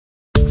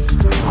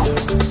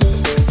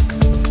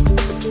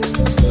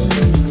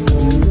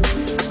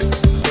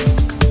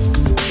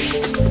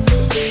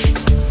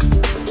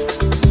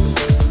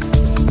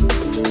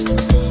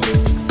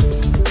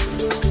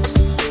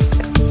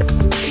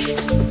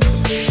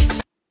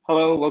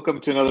Hello,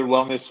 welcome to another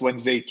Wellness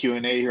Wednesday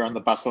Q&A here on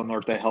the Paso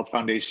Norte Health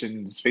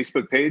Foundation's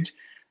Facebook page.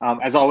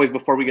 As always,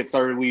 before we get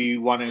started, we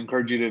want to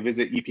encourage you to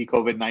visit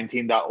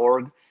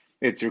epcovid19.org.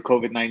 It's your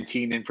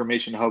COVID-19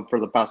 information hub for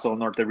the Paso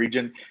Norte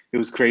region. It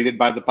was created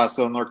by the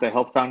Paso Norte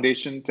Health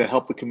Foundation to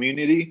help the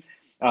community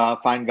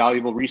find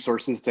valuable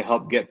resources to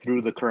help get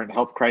through the current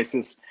health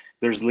crisis.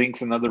 There's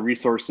links and other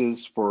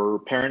resources for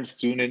parents,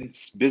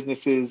 students,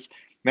 businesses,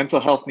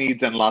 mental health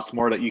needs, and lots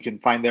more that you can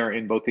find there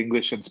in both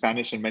English and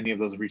Spanish, and many of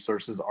those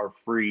resources are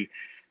free.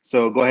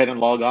 So go ahead and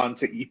log on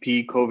to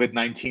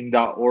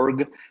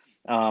epcovid19.org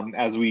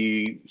as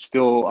we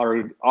still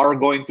are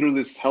going through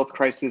this health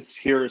crisis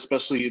here,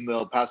 especially in the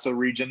El Paso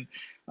region,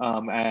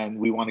 and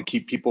we want to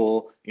keep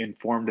people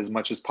informed as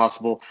much as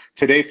possible.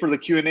 Today for the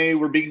Q&A,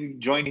 we're being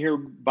joined here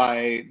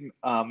by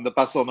the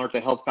Paso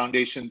Norte Health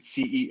Foundation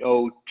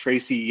CEO,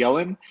 Tracy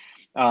Yellen,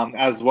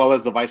 as well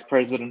as the Vice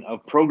President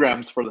of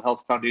Programs for the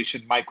Health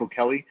Foundation, Michael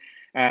Kelly.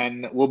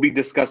 And we'll be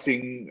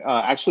discussing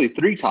actually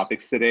three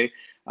topics today.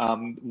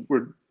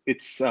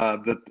 It's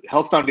the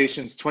Health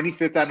Foundation's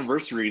 25th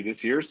anniversary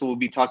this year, so we'll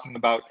be talking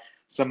about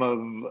some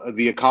of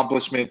the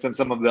accomplishments and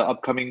some of the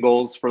upcoming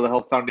goals for the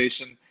Health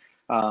Foundation.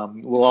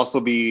 We'll also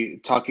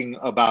be talking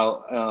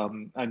about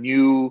a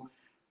new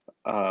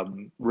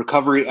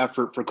recovery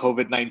effort for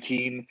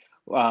COVID-19,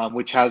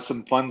 which has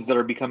some funds that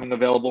are becoming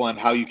available, and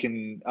how you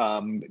can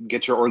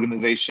get your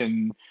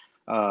organization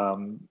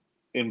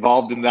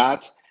involved in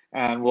that.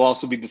 And we'll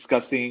also be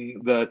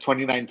discussing the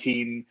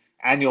 2019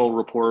 annual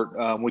report,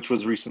 which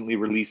was recently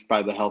released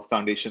by the Health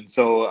Foundation.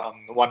 So I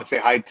want to say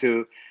hi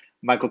to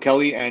Michael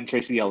Kelly and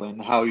Tracy Yellen.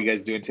 How are you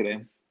guys doing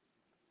today?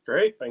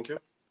 Great, thank you.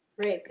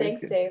 Great,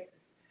 thanks, Dave.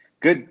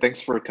 Good,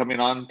 thanks for coming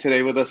on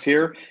today with us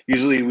here.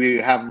 Usually we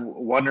have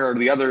one or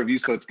the other of you,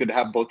 so it's good to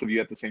have both of you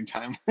at the same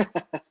time.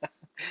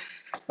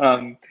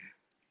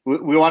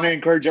 We want to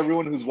encourage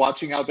everyone who's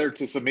watching out there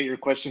to submit your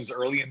questions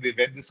early in the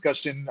event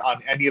discussion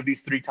on any of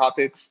these three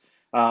topics,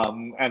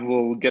 and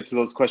we'll get to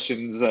those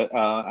questions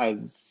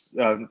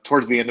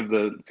towards the end of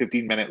the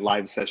 15-minute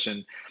live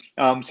session.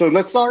 So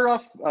let's start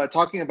off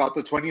talking about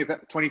the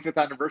 25th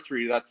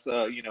anniversary. That's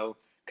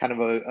kind of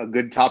a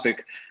good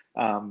topic.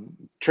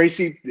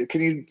 Tracy,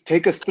 can you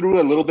take us through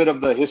a little bit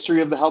of the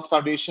history of the Health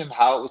Foundation,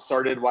 how it was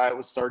started, why it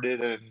was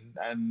started,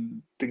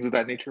 and things of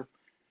that nature?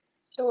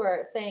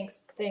 Sure.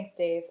 Thanks,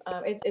 Dave.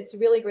 It's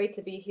really great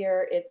to be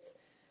here. It's,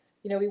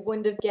 we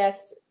wouldn't have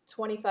guessed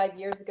 25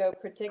 years ago,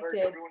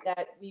 predicted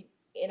that we,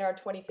 in our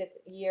 25th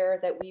year,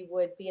 that we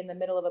would be in the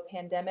middle of a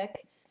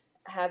pandemic,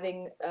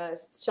 having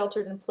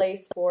sheltered in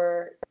place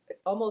for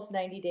almost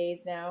 90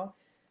 days now.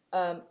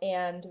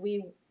 And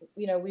we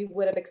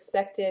would have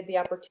expected the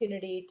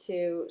opportunity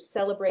to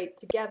celebrate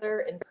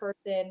together in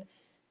person,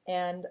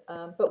 and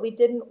but we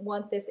didn't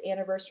want this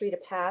anniversary to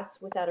pass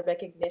without a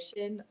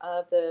recognition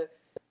of the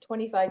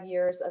 25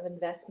 years of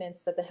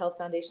investments that the Health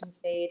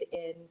Foundation's made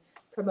in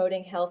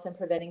promoting health and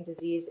preventing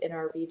disease in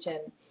our region.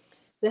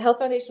 The Health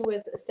Foundation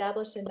was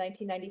established in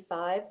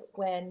 1995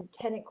 when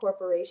Tenet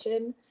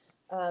Corporation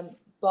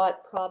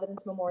bought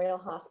Providence Memorial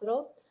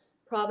Hospital.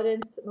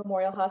 Providence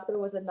Memorial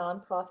Hospital was a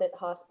nonprofit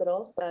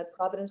hospital.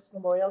 Providence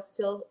Memorial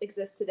still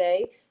exists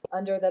today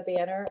under the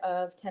banner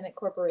of Tenet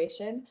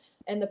Corporation.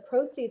 And the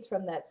proceeds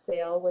from that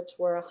sale, which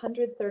were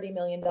 $130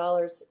 million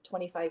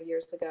 25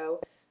 years ago,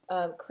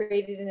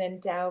 created an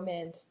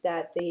endowment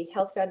that the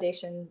Health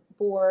Foundation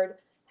board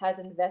has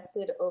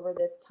invested over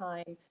this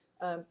time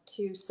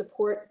to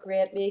support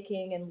grant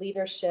making and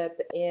leadership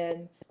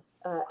in,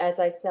 as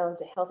I said,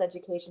 the health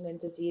education and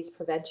disease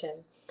prevention.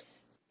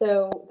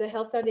 So the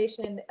Health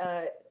Foundation,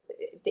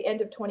 the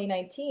end of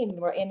 2019,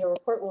 our annual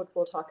report, which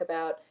we'll talk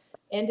about,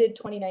 ended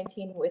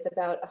 2019 with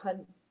about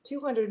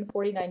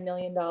 $249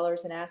 million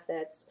in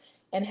assets,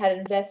 and had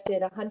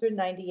invested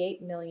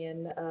 $198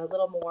 million, a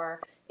little more,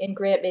 in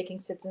grant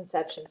making since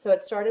inception. So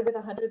it started with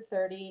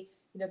 130,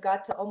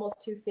 got to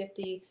almost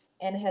 250,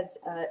 and has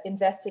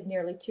invested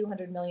nearly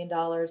 $200 million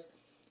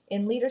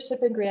in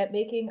leadership and grant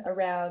making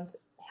around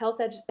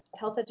healthy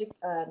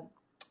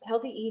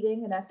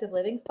eating and active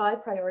living,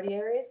 5 priority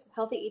areas: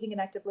 healthy eating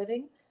and active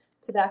living,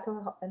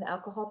 tobacco and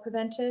alcohol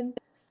prevention,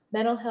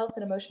 mental health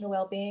and emotional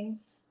well-being,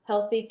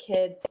 healthy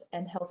kids,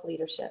 and health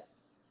leadership.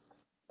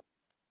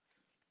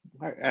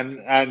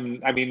 And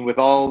I mean, with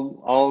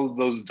all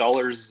those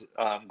dollars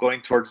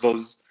going towards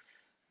those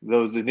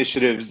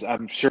initiatives,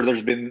 I'm sure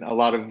there's been a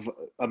lot of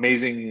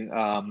amazing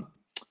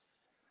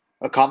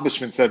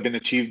accomplishments that have been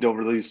achieved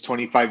over these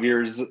 25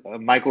 years.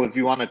 Michael, if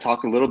you want to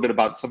talk a little bit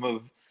about some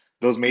of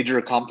those major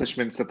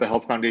accomplishments that the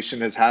Health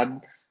Foundation has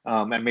had,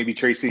 and maybe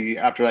Tracy,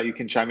 after that, you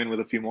can chime in with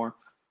a few more.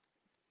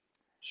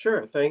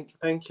 Sure, thank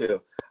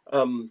you.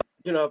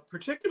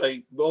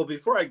 Particularly, well,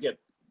 before I get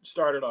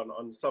started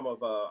on some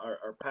of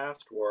our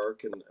past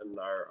work and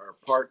our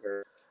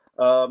partner,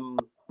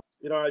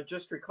 I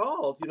just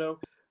recalled,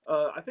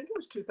 I think it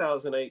was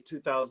 2008,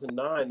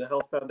 2009, the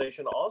Health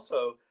Foundation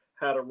also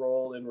had a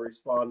role in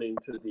responding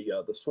to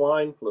the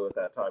swine flu at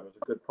that time. It was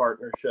a good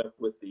partnership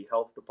with the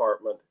health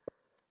department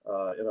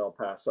in El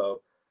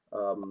Paso.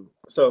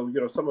 So,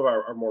 some of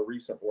our more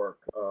recent work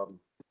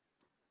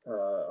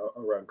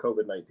around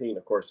COVID-19,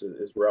 of course,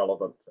 is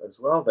relevant as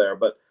well there.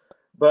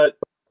 But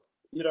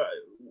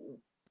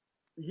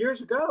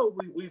years ago,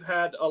 we've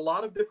had a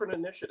lot of different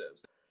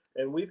initiatives,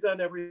 and we've done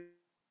every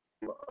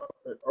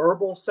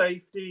herbal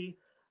safety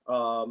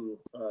to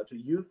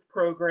youth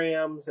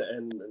programs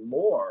and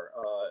more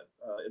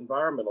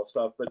environmental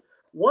stuff. But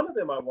one of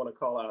them I want to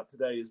call out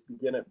today is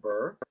Begin at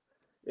Birth.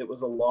 It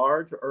was a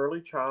large early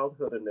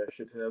childhood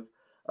initiative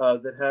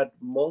that had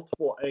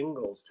multiple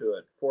angles to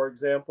it. For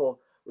example,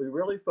 we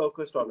really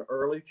focused on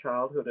early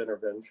childhood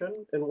intervention.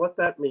 And what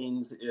that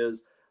means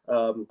is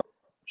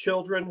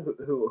children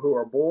who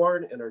are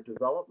born and are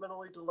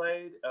developmentally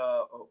delayed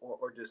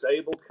or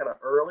disabled kind of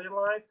early in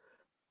life,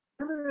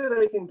 the earlier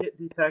they can get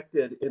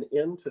detected and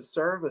into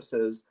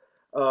services,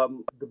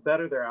 the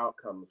better their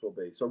outcomes will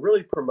be. So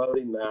really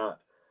promoting that.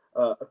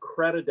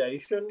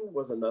 Accreditation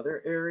was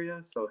another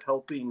area. So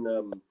helping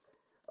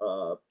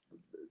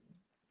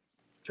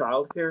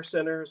child care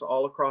centers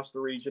all across the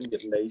region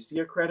get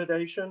NACI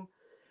accreditation.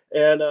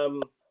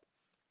 And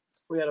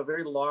we had a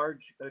very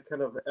large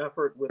kind of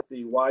effort with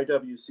the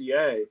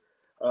YWCA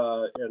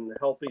in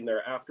helping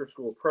their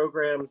after-school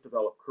programs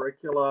develop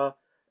curricula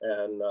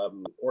and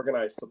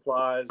organize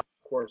supplies.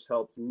 Of course,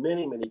 helps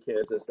many, many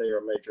kids as they are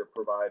a major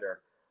provider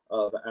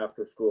of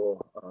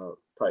after-school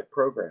type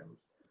programs.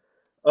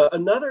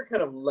 Another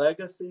kind of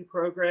legacy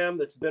program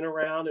that's been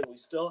around and we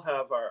still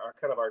have our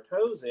kind of our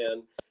toes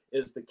in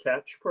is the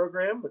CATCH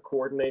program, the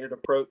Coordinated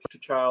Approach to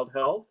Child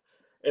Health.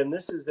 And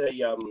this is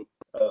a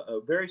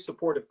very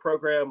supportive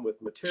program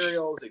with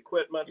materials,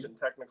 equipment, and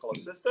technical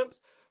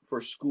assistance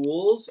for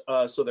schools,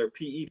 so their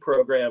PE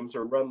programs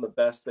are run the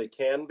best they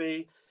can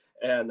be,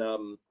 and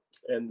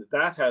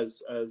that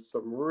has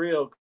some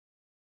real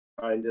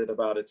minded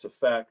about its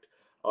effect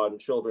on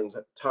children's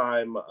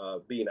time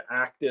being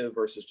active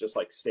versus just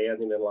like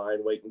standing in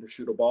line waiting to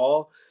shoot a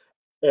ball.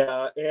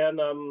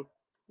 And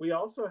we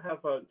also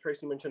have,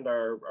 Tracy mentioned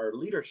our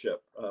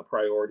leadership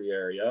priority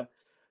area.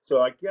 So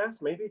I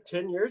guess maybe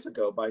 10 years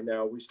ago by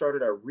now, we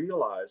started our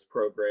Realize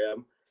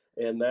program.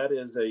 And that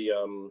is a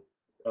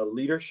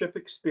leadership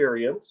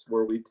experience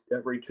where we,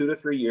 every 2 to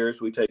 3 years,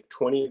 we take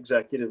 20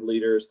 executive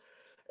leaders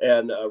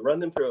and run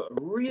them through a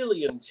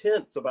really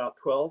intense, about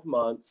 12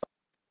 months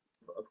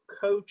of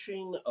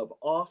coaching, of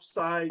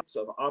offsites,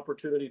 of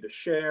opportunity to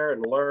share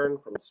and learn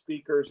from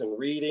speakers and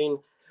reading,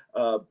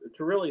 to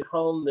really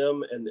hone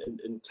them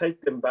and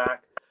take them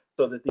back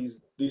so that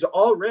these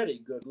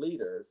already good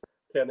leaders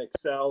can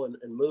excel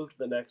and move to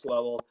the next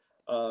level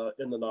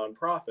in the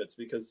nonprofits.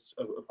 Because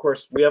of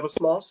course we have a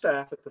small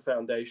staff at the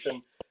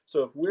foundation.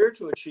 So if we're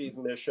to achieve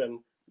mission,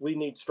 we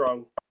need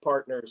strong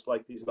partners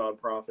like these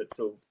nonprofits.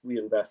 So we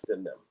invest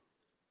in them.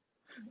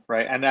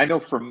 Right. And I know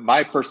from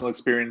my personal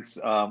experience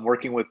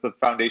working with the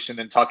foundation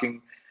and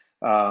talking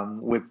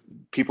with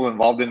people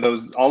involved in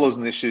all those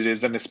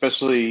initiatives, and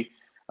especially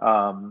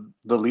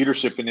the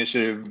leadership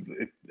initiative,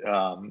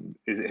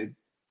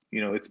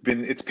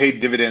 it's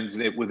paid dividends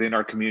within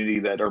our community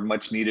that are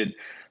much needed.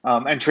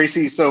 And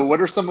Tracy, so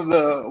what are some of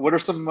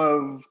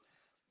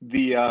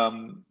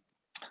the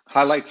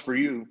highlights for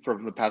you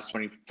from the past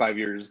 25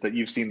 years that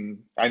you've seen?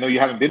 I know you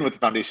haven't been with the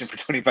foundation for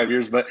 25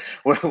 years, but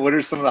what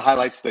are some of the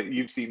highlights that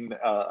you've seen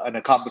and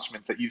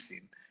accomplishments that you've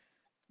seen?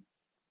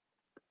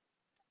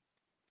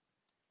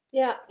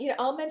 Yeah,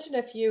 I'll mention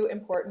a few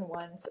important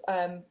ones.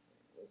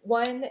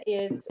 One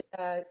is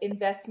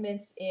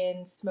investments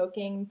in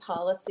smoking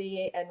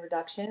policy and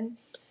reduction.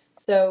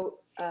 So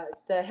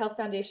the Health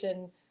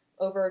Foundation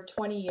over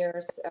 20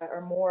 years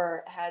or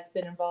more has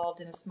been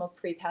involved in a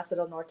smoke-free Paso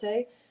del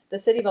Norte. The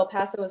city of El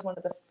Paso is one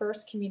of the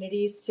first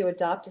communities to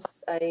adopt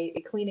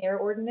a clean air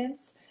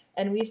ordinance,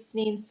 and we've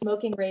seen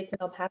smoking rates in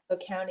El Paso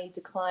County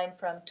decline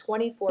from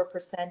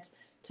 24%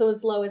 to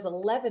as low as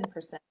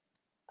 11%.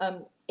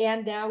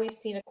 And now we've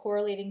seen a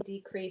correlating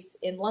decrease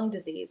in lung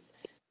disease.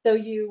 So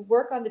you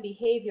work on the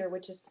behavior,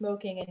 which is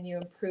smoking, and you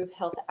improve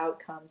health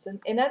outcomes.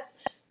 And that's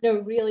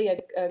really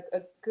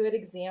a good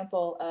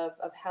example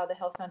of how the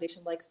Health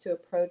Foundation likes to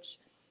approach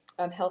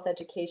health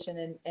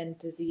education and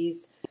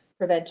disease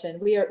prevention.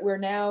 We're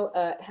now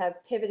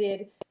have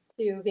pivoted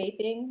to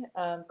vaping.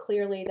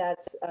 Clearly,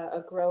 that's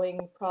a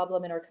growing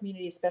problem in our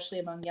community, especially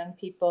among young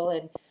people.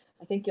 And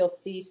I think you'll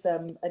see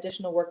some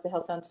additional work the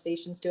Health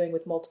Foundation is doing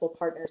with multiple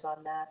partners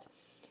on that.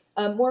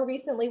 More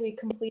recently, we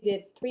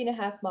completed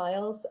 3.5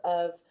 miles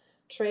of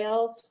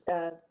trails,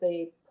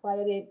 the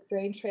Playa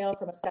Drain Trail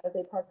from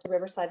Escalante Park to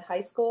Riverside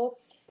High School,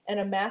 and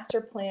a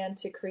master plan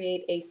to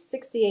create a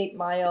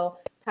 68-mile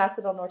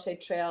Paso del Norte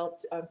trail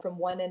from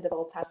one end of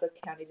El Paso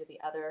County to the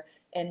other,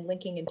 and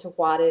linking into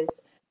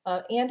Juarez,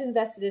 and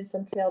invested in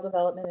some trail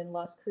development in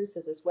Las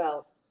Cruces as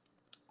well.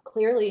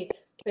 Clearly,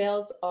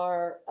 trails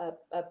are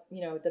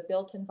the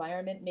built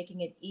environment,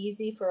 making it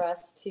easy for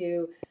us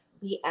to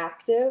be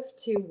active,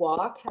 to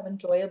walk, have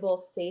enjoyable,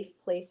 safe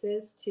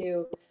places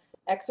to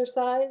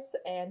exercise,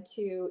 and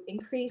to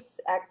increase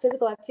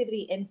physical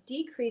activity and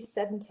decrease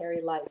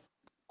sedentary life.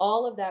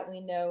 All of that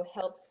we know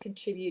helps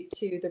contribute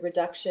to the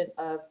reduction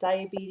of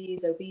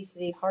diabetes,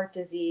 obesity, heart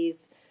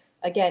disease.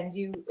 Again,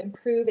 you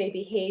improve a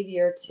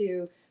behavior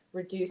to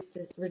reduce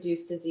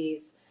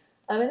disease.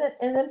 And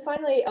then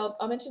finally,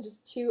 I'll mention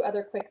just two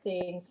other quick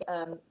things.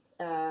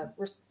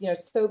 We're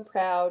so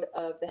proud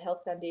of the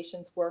Health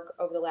Foundation's work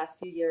over the last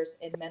few years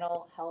in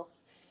mental health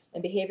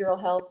and behavioral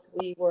health.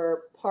 We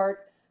were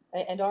part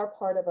and are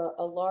part of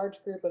a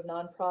large group of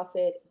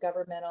nonprofit,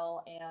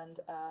 governmental, and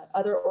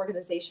other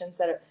organizations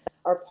that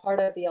are part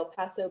of the El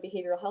Paso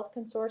Behavioral Health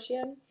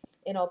Consortium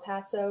in El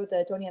Paso,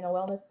 the Doniana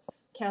Wellness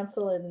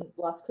Council in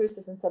Las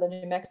Cruces in southern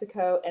New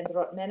Mexico, and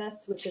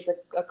Rotmenas, which is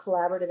a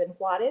collaborative in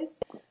Juarez,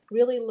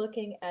 really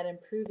looking at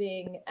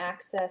improving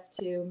access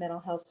to mental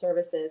health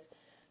services.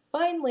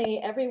 Finally,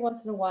 every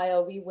once in a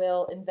while, we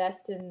will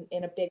invest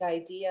in a big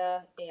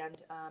idea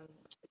and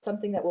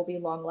something that will be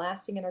long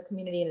lasting in our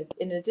community. And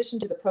in addition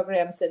to the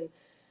programs and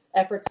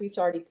efforts we've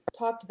already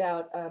talked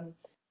about,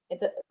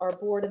 our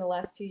board in the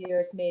last few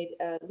years made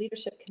a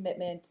leadership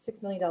commitment,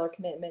 $6 million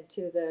commitment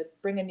to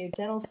bring a new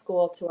dental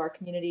school to our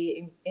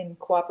community in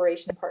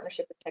cooperation and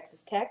partnership with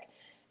Texas Tech.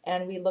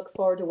 And we look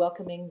forward to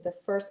welcoming the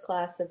first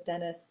class of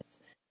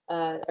dentists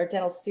or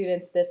dental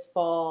students this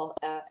fall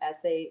as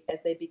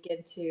they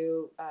begin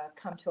to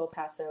come to El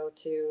Paso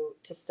to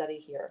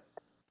study here.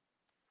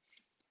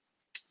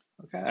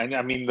 Okay, and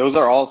I mean, those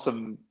are all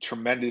some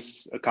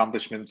tremendous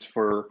accomplishments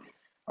for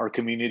our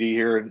community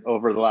here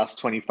over the last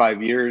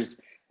 25 years.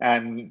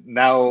 And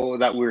now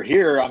that we're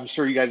here, I'm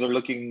sure you guys are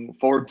looking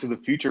forward to the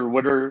future.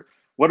 What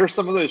are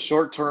some of the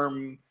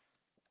short-term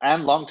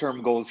and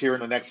long-term goals here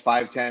in the next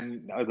 5,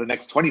 10, or the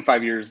next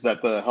 25 years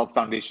that the Health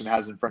Foundation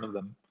has in front of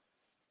them?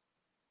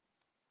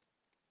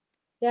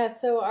 Yeah,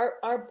 so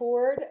our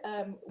board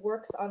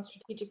works on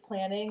strategic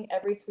planning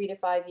every 3 to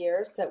 5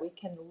 years so that we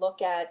can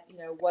look at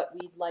what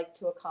we'd like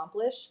to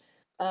accomplish.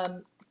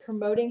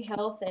 Promoting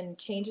health and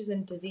changes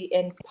in disease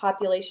and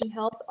population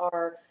health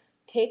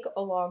take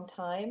a long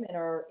time and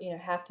are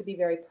have to be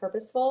very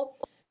purposeful.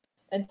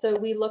 And so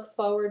we look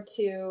forward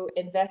to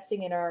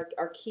investing in our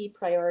key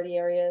priority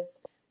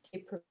areas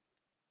to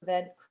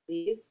prevent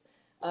disease.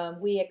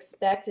 We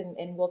expect,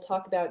 and we'll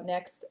talk about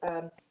next,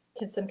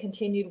 some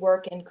continued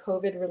work in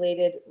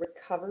COVID-related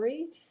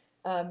recovery.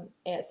 And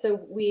so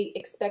we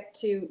expect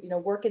to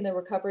continue working the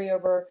recovery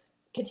over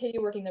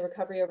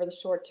the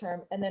short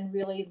term, and then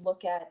really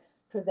look at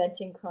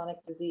preventing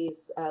chronic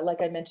disease,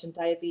 like I mentioned,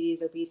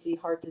 diabetes, obesity,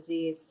 heart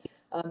disease,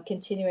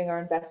 continuing our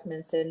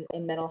investments in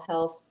mental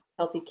health,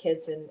 healthy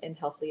kids, and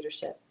health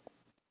leadership.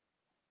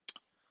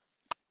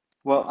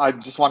 Well, I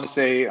just want to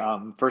say,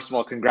 first of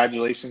all,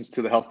 congratulations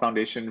to the Health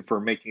Foundation for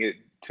making it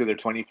to their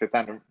 25th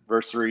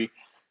anniversary.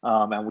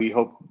 And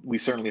we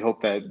certainly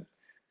hope that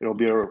it'll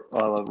be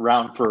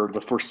around for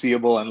the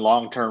foreseeable and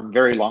long-term,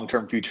 very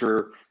long-term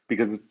future,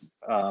 because it's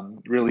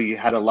really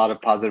had a lot of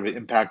positive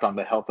impact on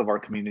the health of our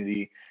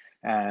community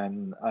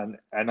and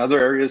other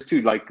areas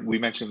too, like we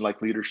mentioned,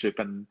 like leadership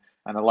and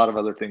a lot of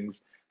other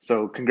things.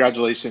 So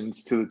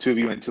congratulations to the two of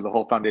you and to the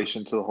whole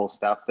foundation, to the whole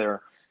staff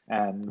there.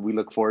 And we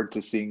look forward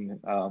to seeing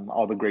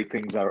all the great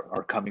things that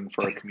are coming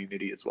for our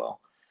community as well.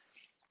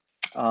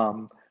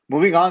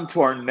 Moving on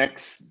to our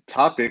next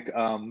topic,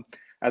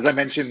 as I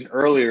mentioned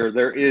earlier,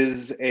 there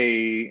is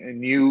a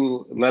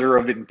new letter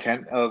of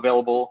intent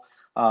available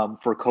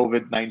for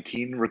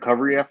COVID-19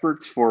 recovery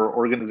efforts for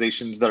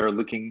organizations that are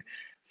looking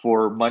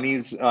for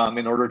monies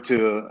in order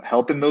to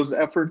help in those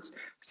efforts.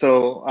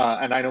 So,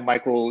 and I know,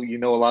 Michael, you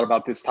know a lot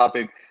about this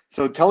topic.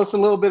 So tell us a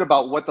little bit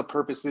about what the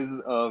purpose is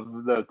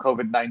of the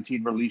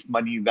COVID-19 relief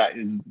money that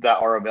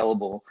are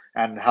available,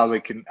 and how they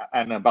can,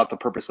 and about the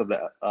purpose of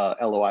the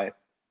LOI.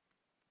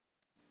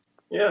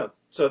 Yeah,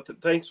 so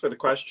thanks for the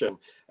question.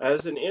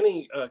 As in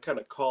any kind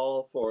of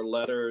call for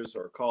letters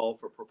or call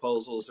for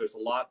proposals, there's a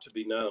lot to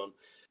be known.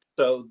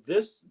 So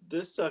this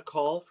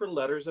call for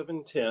letters of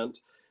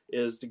intent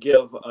is to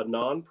give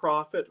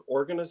nonprofit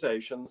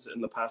organizations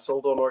in the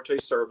Paso del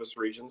Norte service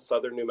region,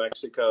 southern New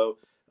Mexico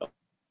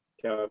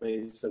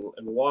counties,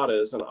 and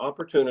Juarez, an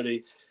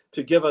opportunity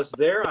to give us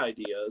their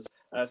ideas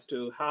as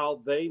to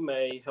how they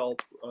may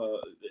help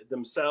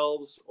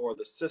themselves or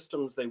the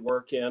systems they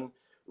work in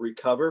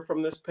recover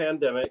from this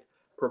pandemic,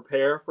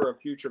 prepare for a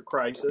future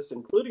crisis,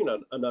 including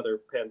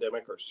another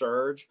pandemic or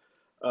surge,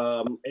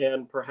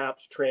 and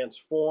perhaps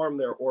transform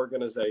their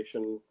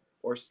organization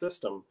or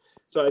system.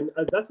 So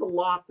that's a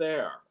lot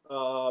there.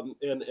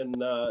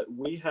 And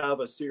we have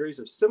a series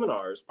of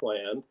seminars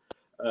planned.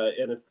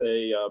 And if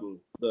they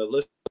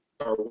list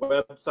our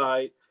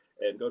website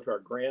and go to our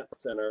grant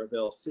center,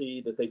 they'll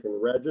see that they can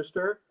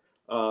register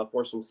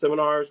for some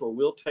seminars where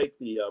we'll take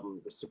the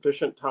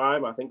sufficient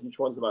time. I think each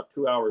one's about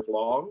 2 hours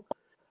long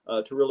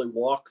to really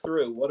walk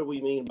through what do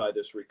we mean by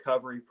this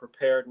recovery,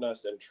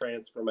 preparedness, and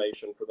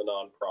transformation for the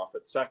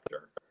nonprofit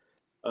sector.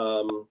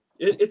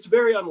 It's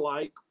very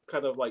unlike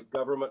kind of like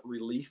government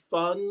relief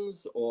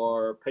funds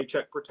or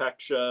paycheck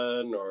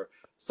protection or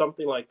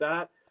something like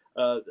that.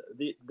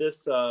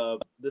 This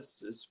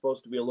is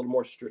supposed to be a little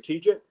more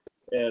strategic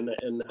and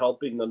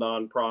helping the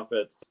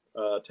nonprofits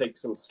take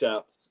some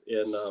steps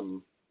in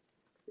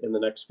the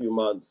next few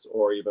months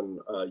or even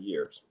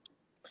years.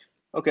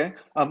 Okay.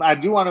 I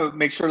do want to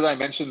make sure that I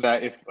mention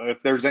that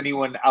if there's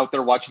anyone out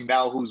there watching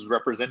now who's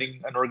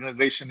representing an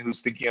organization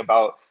who's thinking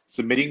about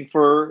submitting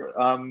for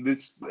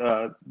this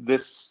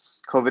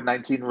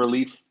COVID-19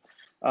 relief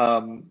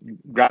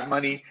grant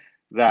money,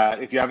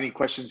 that if you have any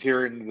questions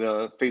here in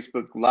the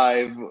Facebook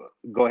Live,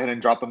 go ahead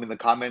and drop them in the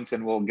comments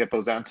and we'll get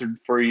those answered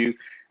for you.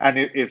 And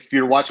if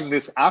you're watching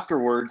this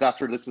afterwards,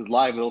 after this is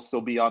live, it'll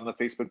still be on the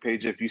Facebook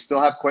page. If you still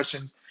have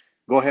questions,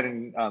 go ahead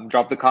and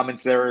drop the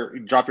comments there.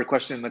 Drop your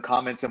question in the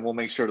comments, and we'll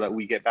make sure that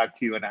we get back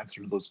to you and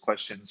answer those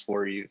questions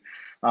for you.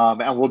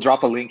 And we'll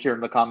drop a link here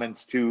in the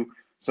comments too,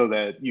 so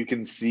that you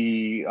can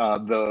see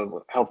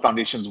the Health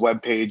Foundation's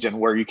webpage and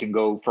where you can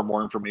go for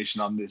more information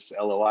on this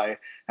LOI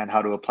and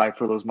how to apply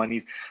for those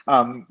monies.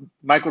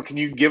 Michael, can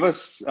you give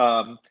us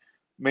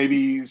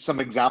maybe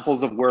some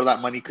examples of where that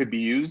money could be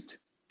used?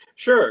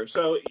 Sure.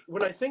 So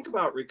when I think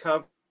about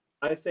recovery,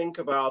 I think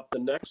about the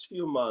next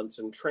few months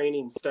and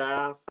training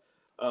staff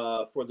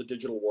for the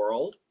digital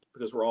world,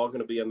 because we're all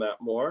going to be in that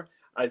more.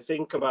 I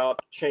think about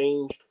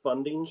changed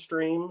funding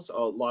streams. A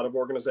lot of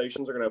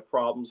organizations are going to have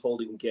problems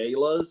holding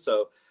galas.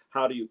 So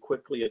how do you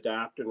quickly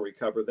adapt and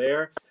recover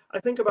there? I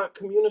think about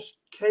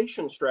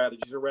communication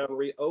strategies around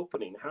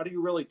reopening. How do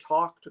you really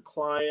talk to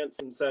clients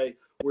and say,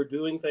 we're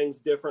doing things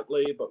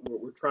differently, but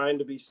we're trying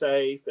to be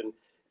safe and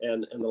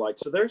the like.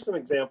 So there's some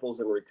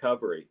examples in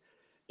recovery.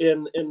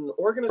 In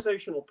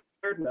organizational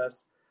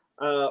preparedness,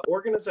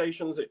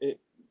 organizations,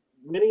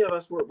 many of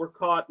us were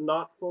caught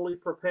not fully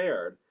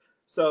prepared.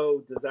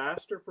 So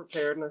disaster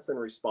preparedness and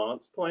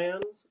response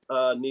plans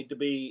need to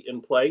be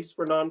in place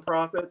for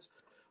nonprofits.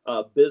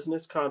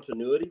 Business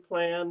continuity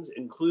plans,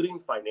 including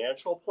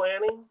financial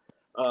planning.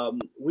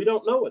 We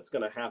don't know what's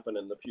going to happen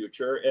in the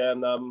future.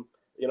 And,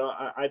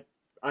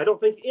 I don't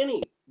think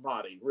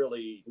anybody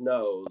really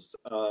knows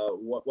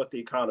what the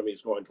economy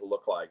is going to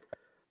look like.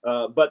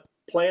 But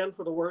plan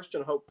for the worst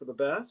and hope for the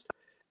best,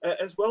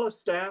 as well as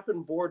staff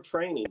and board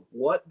training.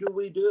 What do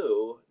we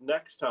do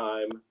next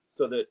time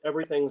so that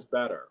everything's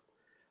better?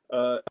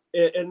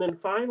 And then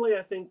finally,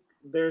 I think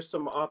there's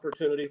some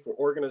opportunity for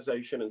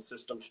organization and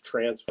systems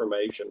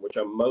transformation, which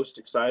I'm most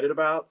excited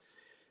about.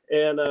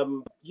 And,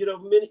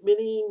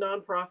 many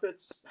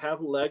nonprofits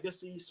have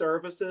legacy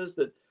services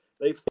that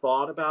they've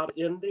thought about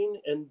ending,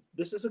 and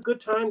this is a good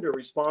time to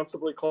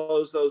responsibly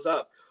close those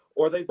up.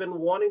 Or they've been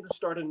wanting to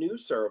start a new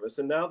service,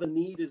 and now the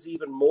need is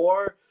even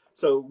more.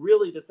 So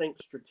really to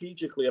think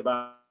strategically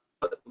about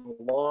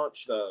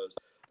launch those.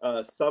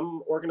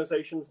 Some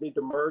organizations need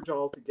to merge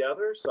all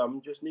together.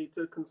 Some just need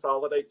to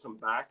consolidate some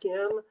back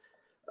end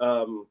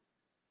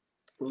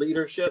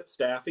leadership,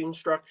 staffing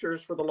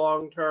structures for the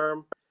long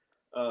term.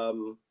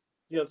 So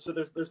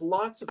there's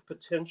lots of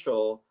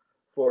potential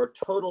for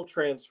total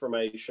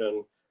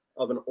transformation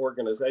of an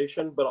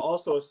organization, but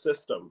also a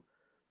system.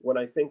 When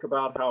I think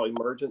about how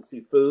emergency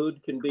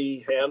food can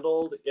be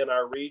handled in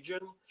our region,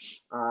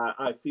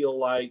 I feel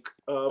like,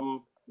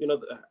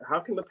 how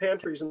can the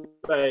pantries and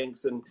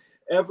banks and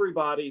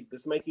everybody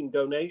that's making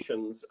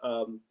donations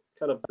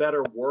kind of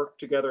better work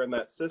together in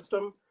that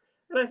system?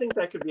 And I think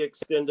that could be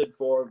extended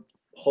for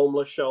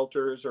homeless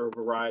shelters or a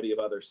variety of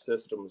other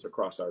systems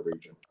across our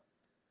region.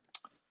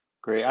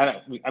 Great.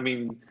 I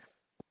mean,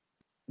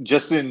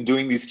 just in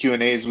doing these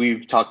Q&As,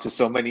 we've talked to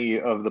so many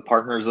of the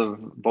partners of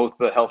both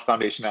the Health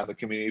Foundation and the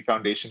Community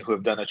Foundation who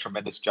have done a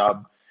tremendous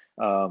job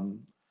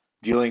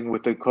dealing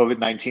with the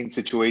COVID-19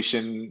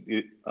 situation.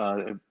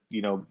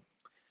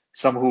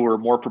 Some who were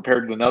more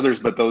prepared than others,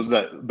 but those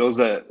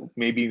that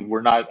maybe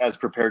were not as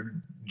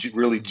prepared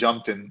really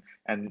jumped and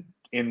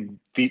in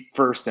feet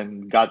first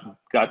and got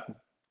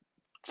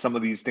some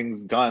of these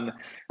things done.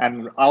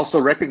 And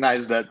also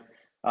recognize that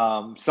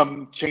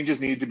some changes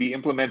need to be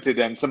implemented,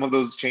 and some of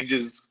those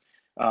changes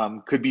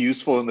could be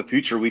useful in the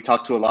future. We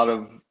talked to a lot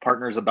of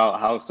partners about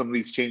how some of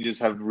these changes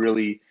have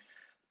really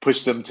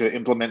pushed them to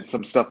implement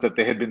some stuff that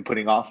they had been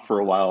putting off for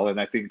a while. And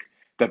I think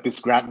that this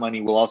grant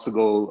money will also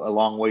go a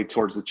long way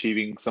towards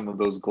achieving some of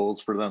those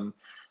goals for them.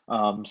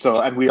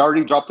 And we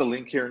already dropped the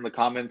link here in the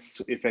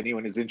comments if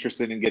anyone is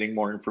interested in getting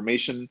more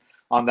information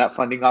on that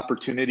funding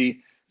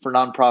opportunity for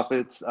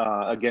nonprofits.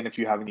 Again, if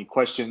you have any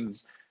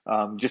questions,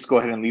 just go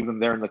ahead and leave them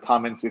there in the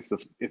comments.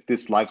 If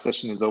this live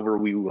session is over,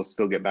 we will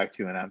still get back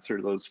to you and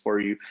answer those for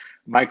you.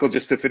 Michael,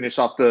 just to finish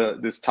off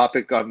this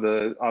topic on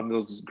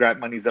those grant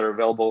monies that are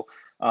available,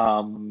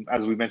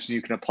 as we mentioned,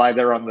 you can apply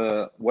there on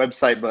the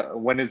website, but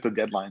when is the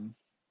deadline?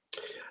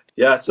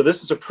 Yeah, so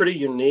this is a pretty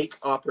unique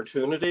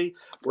opportunity.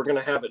 We're going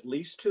to have at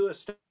least 2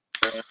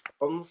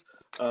 rounds.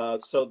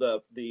 So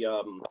the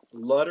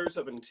letters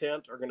of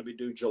intent are going to be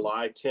due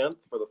July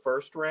 10th for the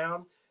first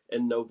round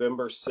and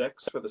November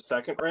 6th for the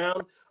second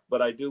round.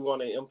 But I do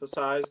want to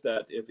emphasize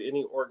that if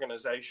any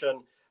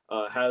organization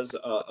has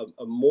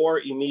a more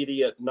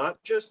immediate,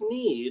 not just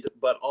need,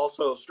 but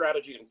also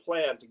strategy and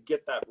plan to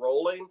get that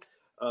rolling,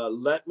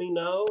 let me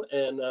know,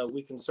 and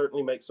we can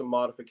certainly make some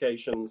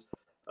modifications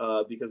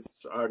because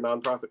our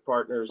nonprofit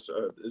partners,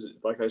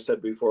 like I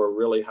said before, are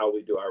really how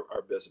we do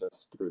our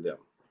business through them.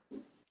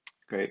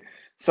 Great.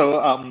 So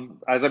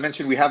as I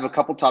mentioned, we have a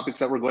couple topics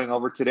that we're going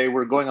over today.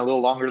 We're going a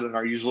little longer than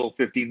our usual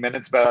 15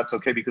 minutes, but that's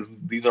okay because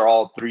these are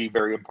all three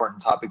very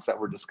important topics that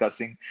we're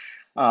discussing.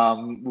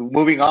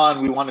 Moving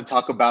on, we want to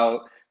talk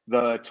about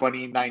the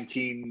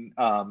 2019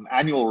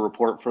 annual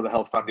report for the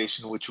Health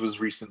Foundation, which was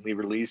recently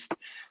released.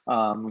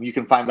 You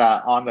can find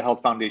that on the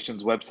Health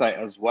Foundation's website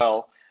as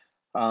well.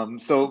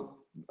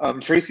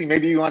 Tracy,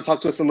 maybe you want to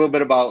talk to us a little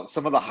bit about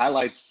some of the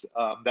highlights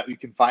that we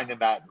can find in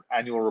that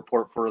annual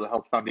report for the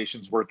Health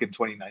Foundation's work in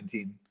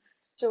 2019.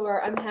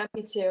 Sure, I'm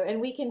happy to. And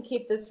we can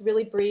keep this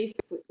really brief.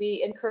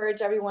 We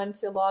encourage everyone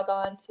to log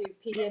on to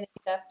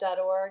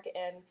pdnhf.org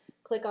and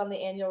click on the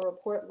annual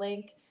report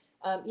link.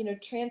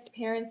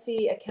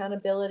 Transparency,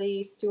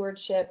 accountability,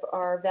 stewardship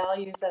are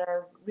values that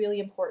are really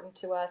important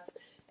to us.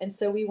 And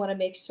so we want to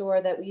make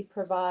sure that we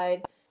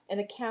provide an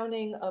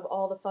accounting of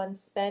all the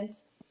funds spent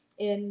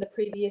in the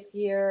previous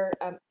year,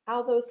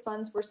 how those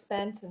funds were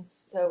spent, and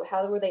so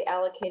how were they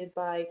allocated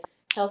by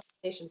Health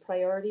Foundation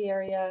priority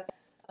area,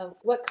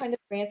 what kind of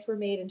grants were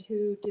made and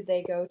who did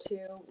they go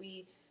to.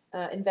 We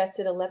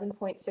invested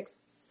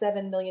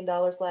 $11.67 million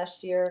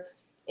last year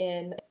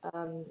in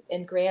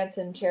grants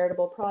and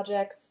charitable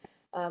projects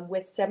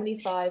with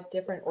 75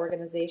 different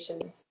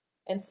organizations.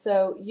 And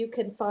so you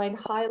can find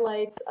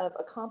highlights of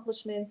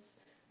accomplishments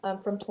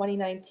from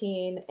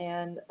 2019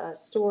 and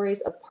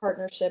stories of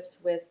partnerships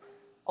with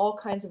all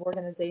kinds of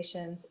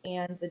organizations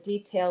and the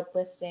detailed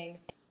listing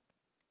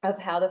of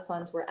how the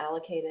funds were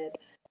allocated.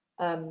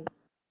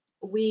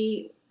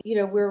 We're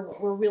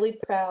really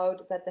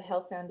proud that the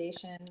Health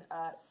Foundation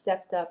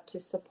stepped up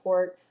to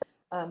support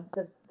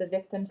the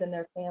victims and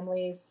their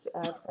families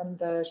from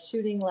the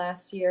shooting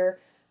last year.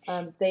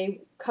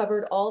 They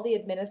covered all the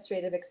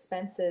administrative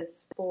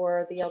expenses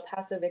for the El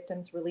Paso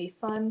Victims Relief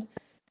Fund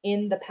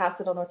in the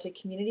Paso del Norte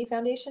Community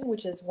Foundation,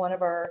 which is one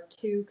of our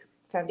two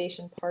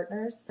foundation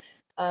partners.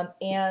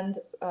 And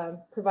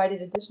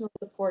provided additional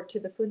support to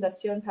the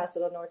Fundación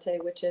Paso del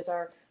Norte, which is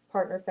our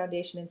partner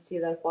foundation in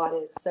Ciudad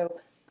Juarez. So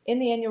in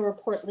the annual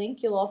report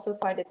link, you'll also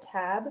find a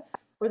tab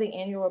for the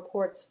annual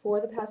reports for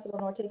the Paso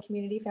del Norte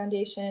Community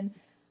Foundation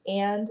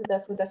and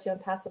the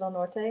Fundación Paso del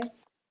Norte.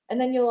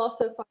 And then you'll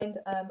also find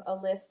a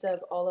list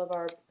of all of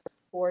our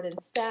board and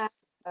staff,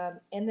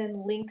 and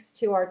then links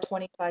to our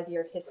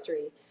 25-year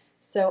history.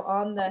 So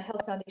on the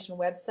Health Foundation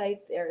website,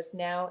 there is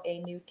now a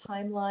new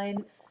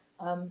timeline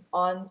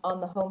on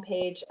the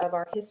homepage of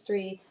our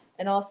history,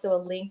 and also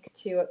a link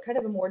to a kind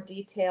of a more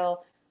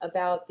detail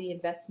about the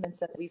investments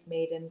that we've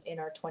made in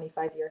our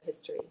 25-year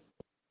history.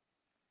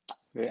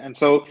 And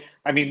so,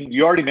 I mean,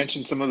 you already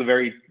mentioned some of the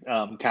very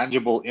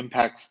tangible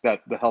impacts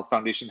that the Health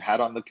Foundation had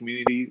on the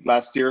community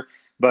last year,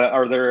 but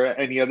are there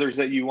any others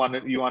that you want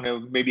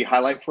to maybe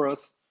highlight for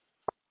us?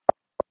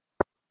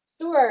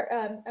 Sure.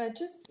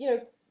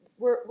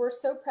 We're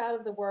so proud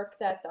of the work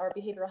that our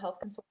behavioral health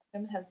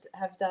consortium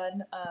have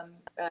done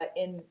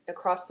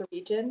across the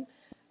region,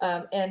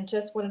 and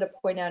just wanted to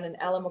point out in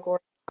Alamogordo,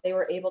 they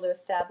were able to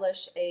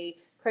establish a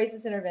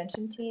crisis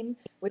intervention team,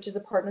 which is a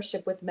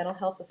partnership with Mental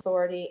Health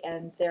Authority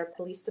and their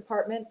police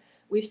department.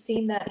 We've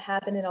seen that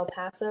happen in El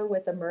Paso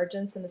with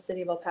Emergence in the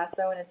city of El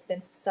Paso, and it's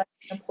been such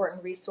an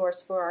important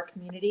resource for our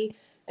community,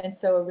 and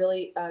so a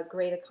really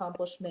great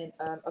accomplishment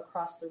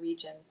across the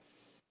region.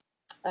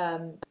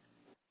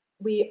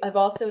 We have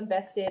also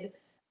invested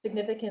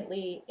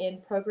significantly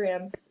in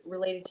programs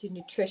related to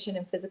nutrition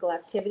and physical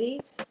activity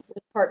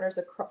with partners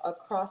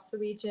across the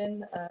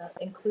region,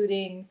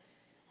 including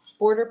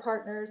border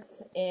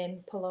partners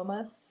in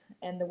Palomas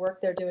and the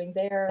work they're doing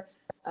there,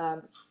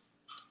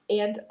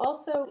 and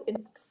also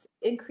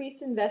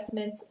increased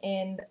investments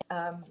in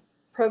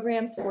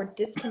programs for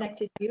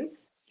disconnected youth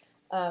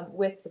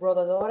with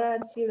Rodadora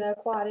in Ciudad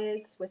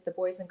Juarez, with the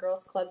Boys and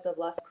Girls Clubs of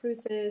Las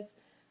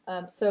Cruces.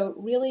 So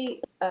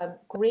really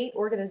great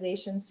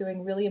organizations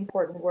doing really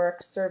important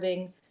work,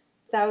 serving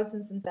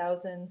thousands and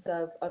thousands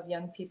of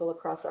young people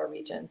across our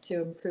region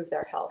to improve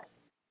their health.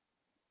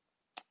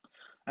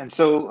 And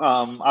so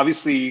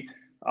obviously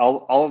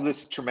all of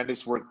this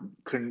tremendous work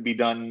couldn't be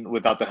done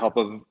without the help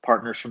of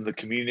partners from the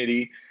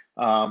community,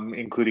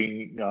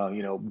 including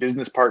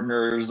business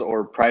partners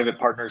or private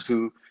partners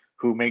who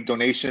make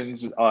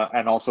donations,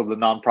 and also the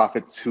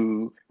nonprofits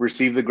who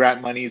receive the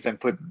grant monies and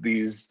put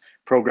these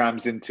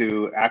programs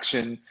into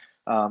action.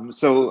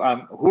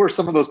 Who are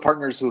some of those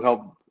partners who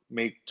helped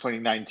make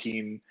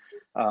 2019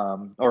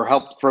 or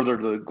helped further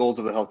the goals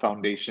of the Health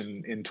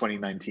Foundation in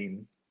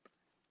 2019?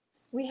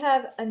 We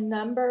have a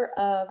number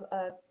of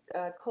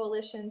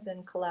coalitions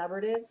and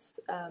collaboratives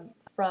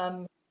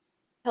from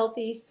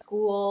Healthy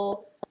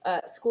School,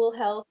 School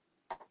Health,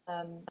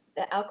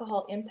 the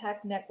Alcohol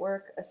Impact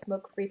Network, a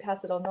Smoke Free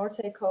Paso del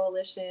Norte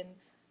Coalition,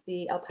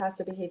 the El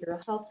Paso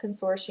Behavioral Health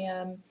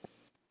Consortium,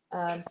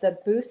 the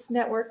Boost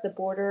Network, the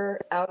Border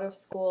Out of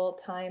School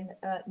Time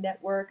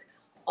Network,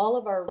 all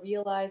of our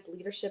Realize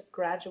Leadership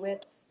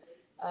graduates.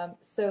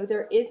 So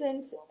there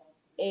isn't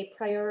a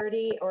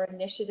priority or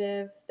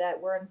initiative that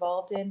we're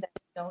involved in that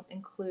don't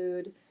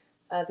include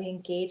the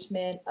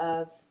engagement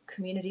of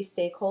community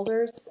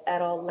stakeholders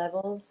at all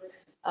levels,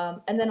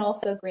 and then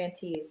also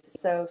grantees.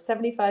 So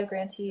 75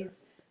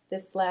 grantees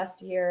this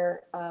last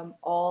year,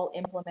 all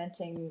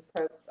implementing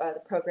the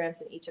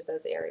programs in each of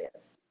those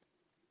areas.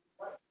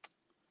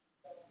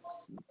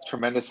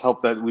 Tremendous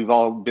help that we've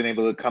all been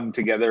able to come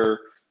together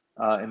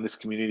in this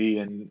community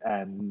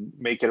and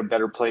make it a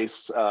better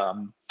place.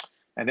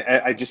 And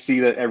I just see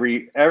that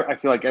I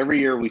feel like every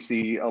year we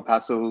see El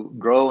Paso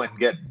grow and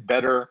get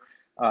better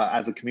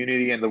as a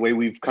community, and the way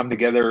we've come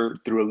together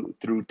through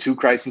two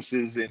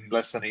crises in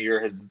less than a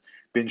year has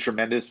been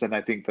tremendous. And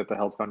I think that the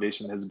Health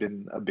Foundation has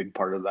been a big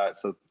part of that.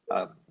 So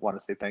I want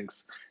to say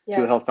thanks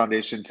to the Health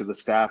Foundation, to the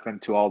staff,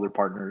 and to all their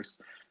partners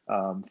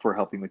for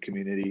helping the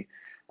community.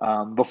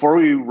 Before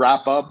we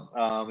wrap up,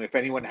 if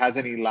anyone has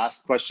any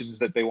last questions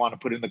that they want to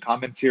put in the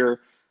comments here,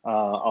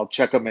 I'll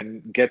check them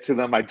and get to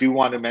them. I do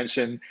want to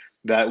mention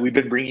that we've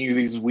been bringing you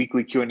these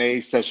weekly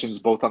Q&A sessions,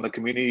 both on the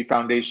Community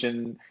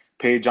Foundation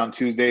page on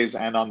Tuesdays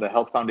and on the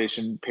Health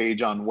Foundation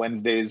page on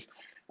Wednesdays,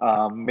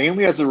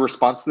 mainly as a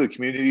response to the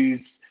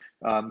community's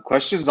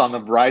questions on a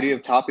variety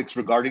of topics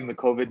regarding the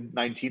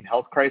COVID-19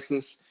 health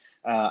crisis.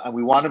 And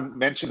we want to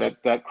mention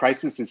that that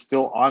crisis is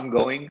still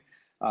ongoing,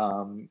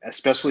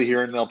 especially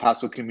here in the El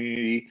Paso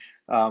community.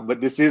 But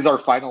this is our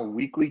final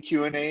weekly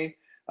Q&A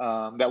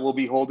that we'll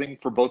be holding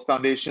for both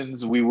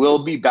foundations. We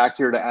will be back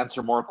here to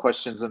answer more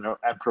questions and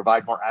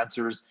provide more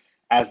answers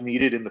as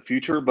needed in the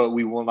future, but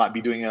we will not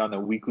be doing it on a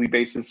weekly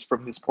basis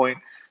from this point.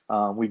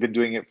 We've been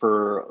doing it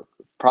for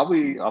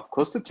probably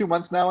close to 2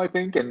 months now, I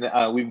think, and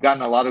we've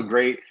gotten a lot of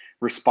great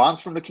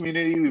response from the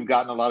community. We've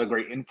gotten a lot of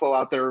great info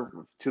out there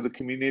to the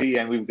community,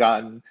 and we've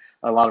gotten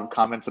a lot of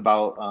comments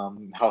about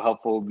how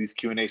helpful these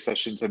Q&A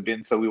sessions have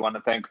been. So we want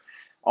to thank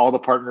all the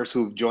partners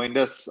who've joined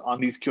us on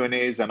these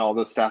Q&As and all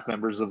the staff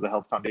members of the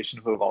Health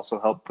Foundation who have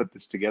also helped put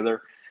this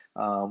together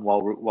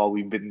while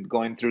we've been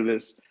going through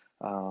this.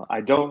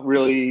 I don't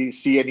really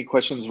see any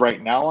questions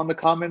right now on the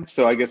comments,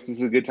 so I guess this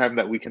is a good time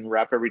that we can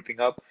wrap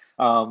everything up.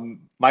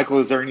 Michael,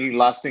 is there any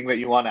last thing that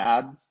you want to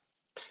add?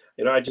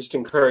 I just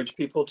encourage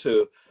people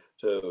to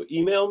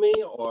email me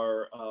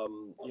or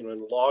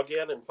log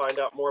in and find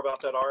out more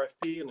about that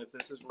RFP and if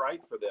this is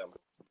right for them.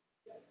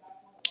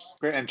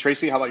 Great. And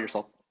Tracy, how about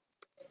yourself?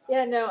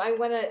 Yeah, no, I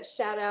want to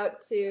shout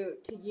out to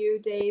you,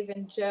 Dave,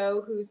 and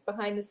Joe, who's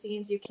behind the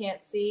scenes you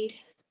can't see,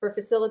 for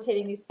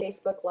facilitating these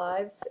Facebook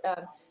Lives.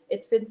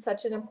 It's been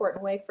such an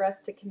important way for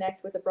us to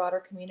connect with the broader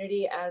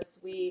community as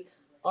we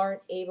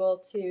aren't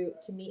able to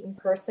meet in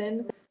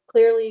person.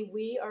 Clearly,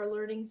 we are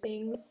learning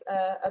things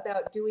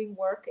about doing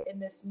work in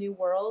this new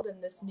world, in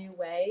this new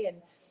way.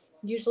 And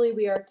usually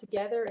we are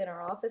together in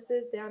our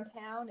offices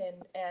downtown,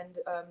 and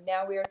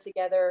now we are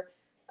together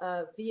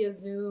via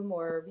Zoom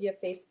or via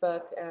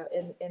Facebook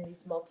in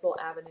these multiple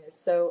avenues.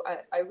 So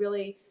I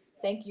really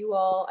thank you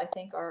all. I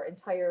thank our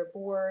entire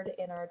board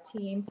and our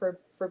team for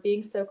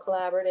being so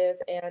collaborative,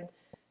 and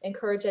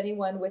encourage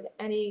anyone with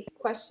any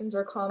questions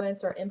or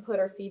comments or input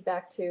or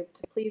feedback to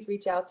please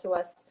reach out to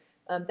us.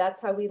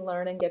 That's how we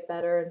learn and get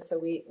better. And so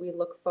we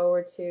look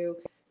forward to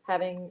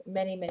having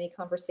many, many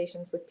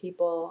conversations with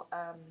people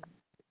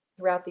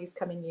throughout these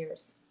coming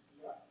years.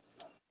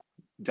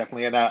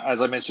 Definitely. And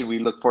as I mentioned, we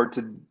look forward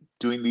to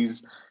doing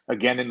these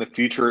again in the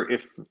future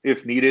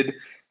if needed,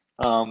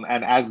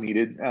 and as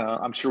needed.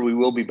 I'm sure we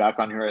will be back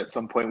on here at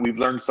some point. We've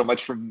learned so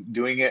much from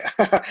doing it.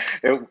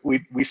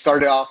 We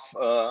started off,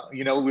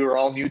 we were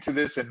all new to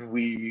this, and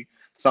we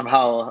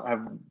somehow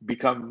have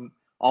become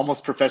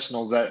almost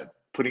professionals at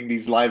putting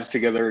these lives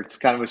together. It's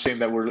kind of a shame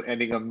that we're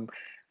ending them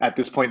at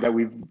this point, that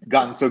we've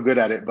gotten so good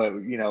at it. But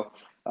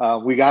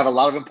we have a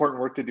lot of important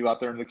work to do out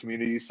there in the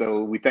community.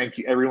 So we thank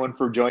you, everyone,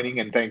 for joining,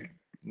 and thank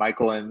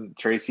Michael and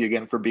Tracy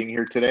again for being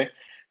here today.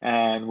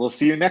 And we'll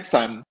see you next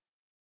time.